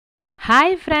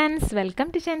Hi friends, welcome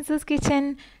to ഷെൻസൂസ് kitchen.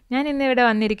 ഞാൻ ഇന്നിവിടെ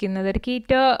വന്നിരിക്കുന്നത് ഒരു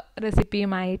കീറ്റോ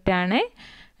റെസിപ്പിയുമായിട്ടാണ്.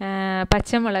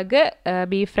 പച്ചമുളക്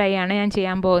ബീഫ് ഫ്രൈ ആണ് ഞാൻ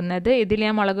ചെയ്യാൻ പോകുന്നത്. ഇതിൽ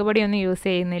ഞാൻ മുളക് പൊടിയൊന്നും യൂസ്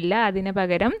ചെയ്യുന്നില്ല. അതിന്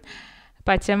പകരം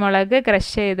പച്ചമുളക്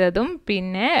ക്രഷ് ചെയ്തതും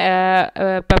പിന്നെ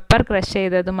പെപ്പർ ക്രഷ്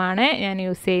ചെയ്തതുമാണ് ഞാൻ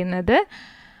യൂസ് ചെയ്യുന്നത്.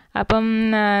 അപ്പം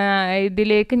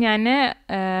ഇതിലേക്ക് ഞാൻ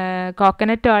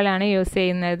കോക്കനട്ട് ഓയിലാണ് യൂസ്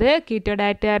ചെയ്യുന്നത്. കീറ്റോ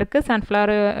ഡയറ്റുകാർക്ക്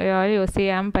സൺഫ്ലവർ ഓയിൽ യൂസ്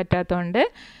ചെയ്യാൻ പറ്റാത്തതുകൊണ്ട്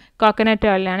കോക്കനട്ട്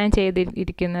ഓയിലാണ് ഞാൻ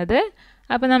ചെയ്തിരിക്കുന്നത്.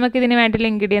 അപ്പോൾ നമുക്കിതിന് വേണ്ടിയുള്ള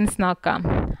ഇൻഗ്രീഡിയൻസ് നോക്കാം.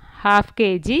 1/2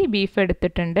 kg ബീഫ്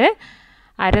എടുത്തിട്ടുണ്ട്,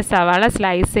 1/2 സവാള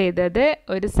സ്ലൈസ് ചെയ്തത്,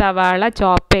 1 സവാള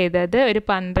ചോപ്പ് ചെയ്തത്, ഒരു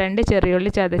 12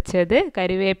 ചെറിയുള്ളി ചതച്ചത്,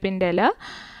 കരിവേപ്പിൻ്റെ ഇല,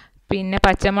 പിന്നെ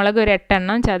പച്ചമുളക് ഒരു 8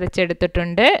 എണ്ണം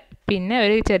ചതച്ചെടുത്തിട്ടുണ്ട്, പിന്നെ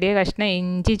ഒരു ചെറിയ കഷ്ണം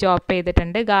ഇഞ്ചി ചോപ്പ്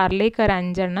ചെയ്തിട്ടുണ്ട്, ഗാർലിക് ഒരു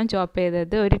 5 എണ്ണം ചോപ്പ്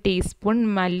ചെയ്തത്, 1 ടീസ്പൂൺ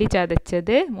മല്ലി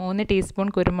ചതച്ചത്, 3 ടീസ്പൂൺ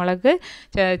കുരുമുളക്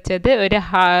ചതച്ചത്, ഒരു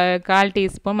 1/4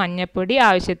 ടീസ്പൂൺ മഞ്ഞൾപ്പൊടി,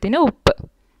 ആവശ്യത്തിന് ഉപ്പ്.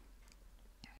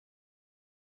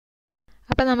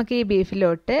 അപ്പോൾ നമുക്ക് ഈ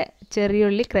ബീഫിലോട്ട്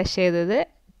ചെറിയുള്ളി ക്രഷ് ചെയ്തത്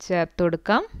ചേർത്ത്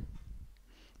കൊടുക്കാം.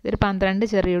 ഇതൊരു 12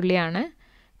 ചെറിയുള്ളിയാണ്.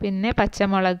 പിന്നെ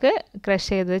പച്ചമുളക്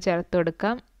ക്രഷ് ചെയ്തത് ചേർത്ത്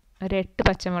കൊടുക്കാം. ഒരു 8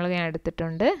 പച്ചമുളക് ഞാൻ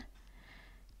എടുത്തിട്ടുണ്ട്.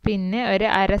 പിന്നെ ഒരു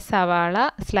 1/2 സവാള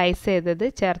സ്ലൈസ് ചെയ്തത്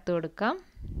ചേർത്ത് കൊടുക്കാം.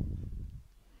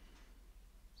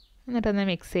 എന്നിട്ടൊന്ന്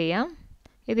മിക്സ് ചെയ്യാം.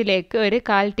 ഇതിലേക്ക് ഒരു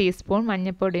 1/4 ടീസ്പൂൺ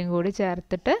മഞ്ഞൾപ്പൊടിയും കൂടി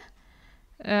ചേർത്തിട്ട്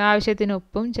ആവശ്യത്തിന്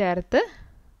ഉപ്പും ചേർത്ത്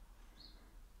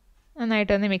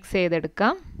നന്നായിട്ടൊന്ന് മിക്സ്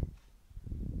ചെയ്തെടുക്കാം.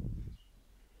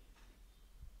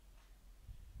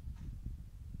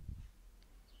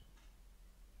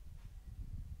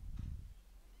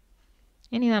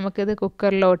 ഇനി നമുക്കിത്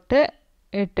കുക്കറിലോട്ട്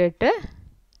ഇട്ടിട്ട്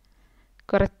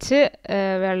കുറച്ച്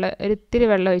ഒരിത്തിരി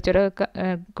വെള്ളം ഒഴിച്ച്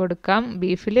കൊടുക്കാം.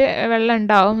 ബീഫിൽ വെള്ളം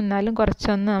ഉണ്ടാവും, എന്നാലും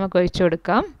കുറച്ചൊന്ന് നമുക്ക് ഒഴിച്ചു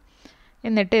കൊടുക്കാം.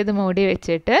 എന്നിട്ട് ഇത് മൂടി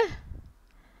വെച്ചിട്ട്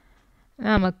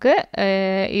നമുക്ക്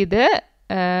ഇത്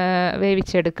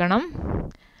വേവിച്ചെടുക്കണം.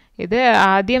 ഇത്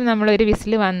ആദ്യം നമ്മളൊരു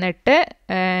വിസിൽ വന്നിട്ട്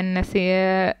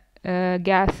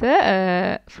ഗ്യാസ്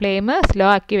ഫ്ലെയിം സ്ലോ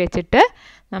ആക്കി വെച്ചിട്ട്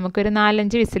നമുക്കൊരു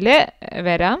 4-5 വിസിൽ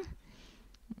വരാം.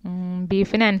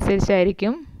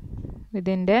 ബീഫിനനുസരിച്ചായിരിക്കും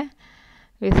ഇതിൻ്റെ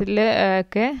വിസിൽ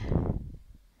ഒക്കെ.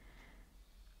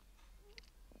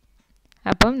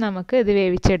 അപ്പം നമുക്ക് ഇത്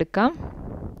വേവിച്ചെടുക്കാം.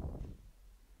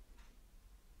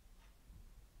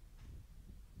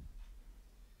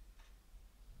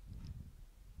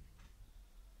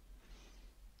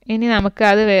 ഇനി നമുക്ക്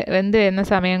അത് വെന്ത് വരുന്ന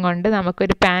സമയം കൊണ്ട്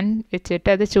നമുക്കൊരു പാൻ വെച്ചിട്ട്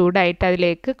അത് ചൂടായിട്ട്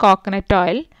അതിലേക്ക് കോക്കനട്ട്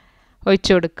ഓയിൽ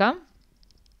ഒഴിച്ചു കൊടുക്കാം.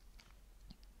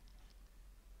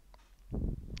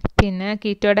 പിന്നെ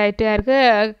കീറ്റോ ഡയറ്റുകാർക്ക്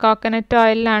കോക്കനട്ട്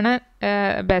ഓയിലാണ്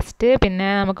ബെസ്റ്റ്. പിന്നെ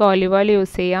നമുക്ക് ഒലിവ് ഓയിൽ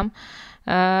യൂസ് ചെയ്യാം,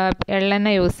 എള്ളെണ്ണ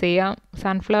യൂസ് ചെയ്യാം,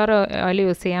 സൺഫ്ലവർ ഓയിൽ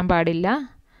യൂസ് ചെയ്യാൻ പാടില്ല.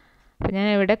 അപ്പോൾ ഞാൻ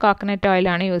ഇവിടെ കോക്കനട്ട്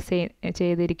ഓയിലാണ് യൂസ്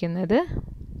ചെയ്തിരിക്കുന്നത്.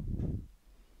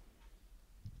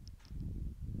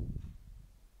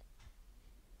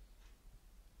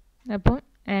 അപ്പം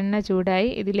എണ്ണ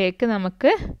ചൂടായി. ഇതിലേക്ക്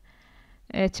നമുക്ക്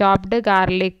ചോപ്ഡ്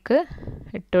ഗാർലിക്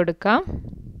ഇട്ട് കൊടുക്കാം.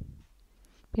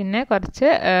 പിന്നെ കുറച്ച്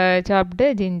ചോപ്ഡ്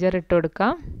ജിഞ്ചർ ഇട്ട്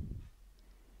കൊടുക്കാം.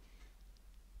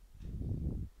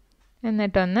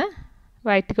 എന്നിട്ടൊന്ന്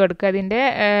വഴറ്റി കൊടുക്കുക. അതിൻ്റെ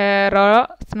റോ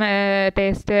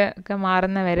ടേസ്റ്റ് ഒക്കെ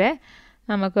മാറുന്ന വരെ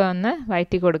നമുക്ക് ഒന്ന്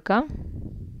വഴറ്റി കൊടുക്കാം.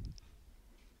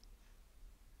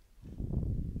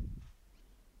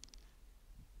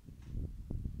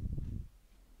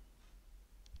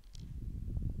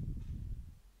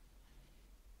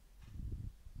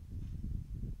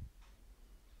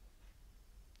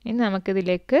 ഇനി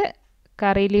നമുക്കിതിലേക്ക്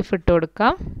കറി ലീഫ് ഇട്ട്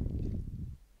കൊടുക്കാം.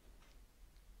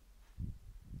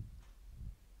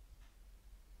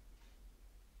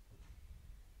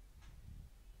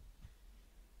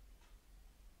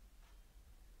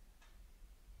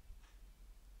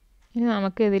 ഇനി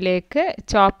നമുക്ക് ഇതിലേക്ക്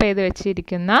ചോപ്പ് ചെയ്ത്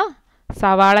വെച്ചിരിക്കുന്ന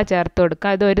സവാള ചേർത്ത്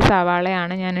കൊടുക്കാം. ഇത് 1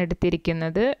 സവാളയാണ് ഞാൻ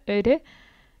എടുത്തിരിക്കുന്നത്. ഒരു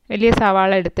വലിയ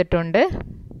സവാള എടുത്തിട്ടുണ്ട്.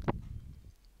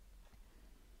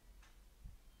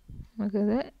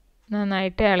 നമുക്കിത്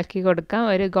നന്നായിട്ട് ഇളക്കി കൊടുക്കാം.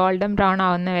 ഒരു ഗോൾഡൻ ബ്രൗൺ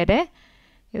ആവുന്ന വരെ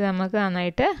ഇത് നമുക്ക്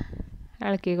നന്നായിട്ട്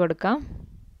ഇളക്കി കൊടുക്കാം.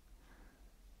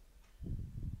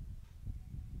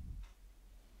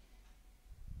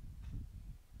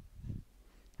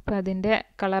 അപ്പോൾ അതിൻ്റെ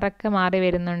കളറൊക്കെ മാറി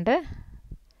വരുന്നുണ്ട്.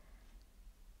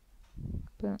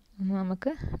 അപ്പോൾ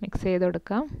നമുക്ക് മിക്സ് ചെയ്ത്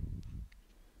കൊടുക്കാം.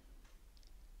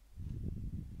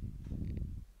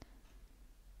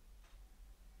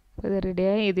 അപ്പോൾ ഇത്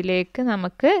റെഡിയായി. ഇതിലേക്ക്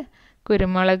നമുക്ക്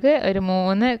കുരുമുളക് ഒരു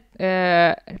 3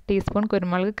 ടീസ്പൂൺ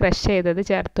കുരുമുളക് ക്രഷ് ചെയ്തത്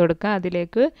ചേർത്ത്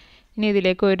കൊടുക്കുക. ഇനി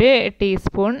ഇതിലേക്ക് 1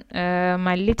 ടീസ്പൂൺ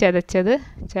മല്ലി ചതച്ചത്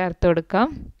ചേർത്ത് കൊടുക്കാം.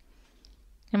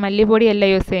 മല്ലിപ്പൊടിയല്ല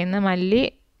യൂസ് ചെയ്യുന്നത്, മല്ലി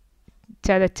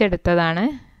ചതച്ചെടുത്തതാണ്,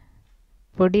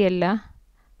 പൊടിയല്ല.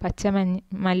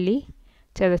 മല്ലി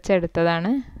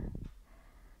ചതച്ചെടുത്തതാണ്.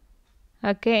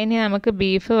 ഓക്കെ, ഇനി നമുക്ക്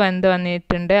ബീഫ് വെന്ത്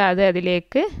വന്നിട്ടുണ്ട്. അത്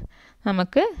അതിലേക്ക്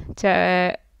നമുക്ക്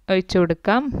ഒഴിച്ചു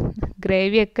കൊടുക്കാം.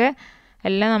 ഗ്രേവിയൊക്കെ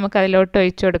എല്ലാം നമുക്ക് അതിലോട്ട്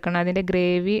ഒഴിച്ചു കൊടുക്കണം. അതിൻ്റെ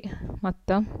ഗ്രേവി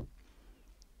മൊത്തം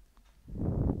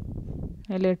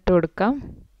അതിലിട്ട് കൊടുക്കാം.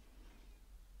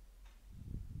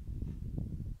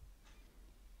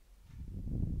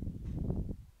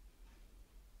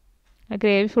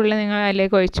 ഗ്രേവി ഫുള്ള് നിങ്ങൾ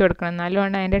അതിലേക്ക് ഒഴിച്ചു കൊടുക്കണം. എന്നാലും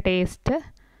അതിൻ്റെ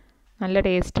നല്ല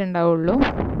ടേസ്റ്റ് ഉണ്ടാവുള്ളൂ.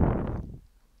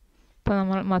 അപ്പോൾ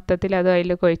നമ്മൾ മൊത്തത്തിൽ അത്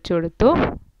അതിലേക്ക് ഒഴിച്ചു കൊടുത്തു.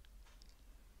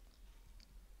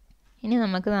 ഇനി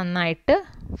നമുക്ക് നന്നായിട്ട്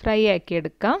ഫ്രൈ ആക്കി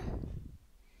എടുക്കാം.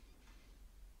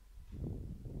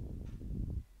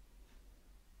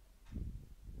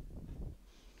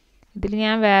 ഇതിൽ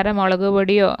ഞാൻ വേറെ മുളക്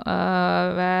പൊടിയോ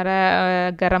വേറെ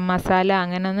ഗരം മസാല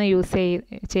അങ്ങനെയൊന്നും യൂസ്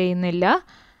ചെയ്യുന്നില്ല.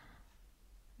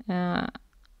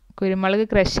 കുരുമുളക്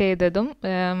ക്രഷ് ചെയ്തതും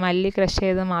മല്ലി ക്രഷ്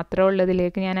ചെയ്തതും മാത്രമേ ഉള്ളൂ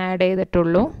ഇതിലേക്ക് ഞാൻ ആഡ്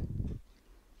ചെയ്തിട്ടുള്ളൂ.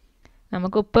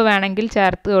 നമുക്ക് ഉപ്പ് വേണമെങ്കിൽ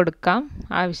ചേർത്ത് കൊടുക്കാം.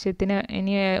 ആവശ്യത്തിന്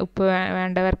ഇനി ഉപ്പ്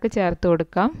വേണ്ടവർക്ക് ചേർത്ത്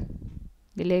കൊടുക്കാം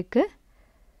ഇതിലേക്ക്.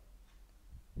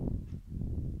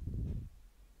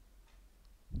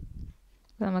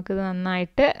 നമുക്കിത്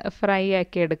നന്നായിട്ട് ഫ്രൈ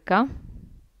ആക്കി എടുക്കാം.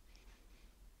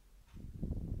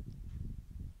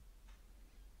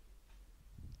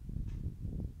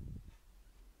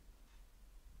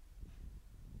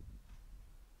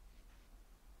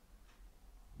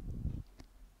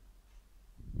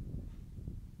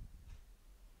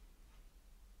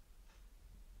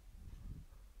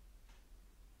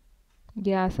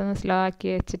 ഗ്യാസ് ഒന്ന് സ്ലോ ആക്കി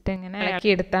വെച്ചിട്ട് ഇങ്ങനെ ഇളക്കി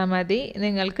എടുത്താൽ മതി.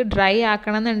 നിങ്ങൾക്ക് ഡ്രൈ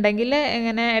ആക്കണം എന്നുണ്ടെങ്കിൽ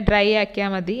ഇങ്ങനെ ഡ്രൈ ആക്കിയാൽ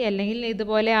മതി. അല്ലെങ്കിൽ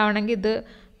ഇതുപോലെ ആവണമെങ്കിൽ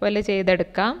ഇതുപോലെ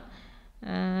ചെയ്തെടുക്കാം.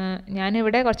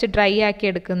 ഞാനിവിടെ കുറച്ച് ഡ്രൈ ആക്കി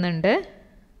എടുക്കുന്നുണ്ട്.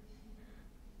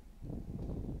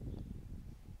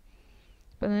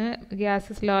 അപ്പം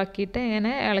ഗ്യാസ് സ്ലോ ആക്കിയിട്ട്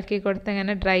ഇങ്ങനെ ഇളക്കി കൊടുത്ത്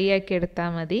ഇങ്ങനെ ഡ്രൈ ആക്കി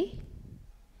എടുത്താൽ മതി.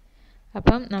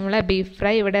 അപ്പം നമ്മളെ ബീഫ്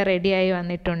ഫ്രൈ ഇവിടെ റെഡിയായി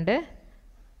വന്നിട്ടുണ്ട്.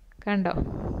 കണ്ടോ?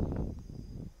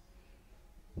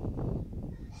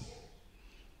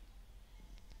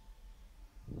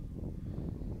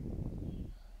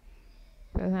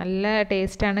 നല്ല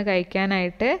ടേസ്റ്റാണ്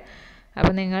കഴിക്കാനായിട്ട്.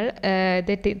 അപ്പോൾ നിങ്ങൾ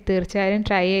ഇത് തീർച്ചയായും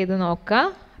ട്രൈ ചെയ്ത് നോക്കുക.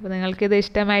 അപ്പോൾ നിങ്ങൾക്കിത്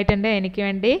ഇഷ്ടമായിട്ടുണ്ടെങ്കിൽ എനിക്ക്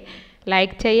വേണ്ടി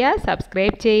ലൈക്ക് ചെയ്യുക,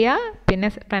 സബ്സ്ക്രൈബ് ചെയ്യുക, പിന്നെ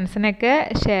ഫ്രണ്ട്സിനൊക്കെ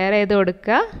ഷെയർ ചെയ്ത്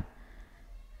കൊടുക്കുക.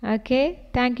 Okay,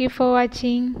 thank you for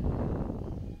watching.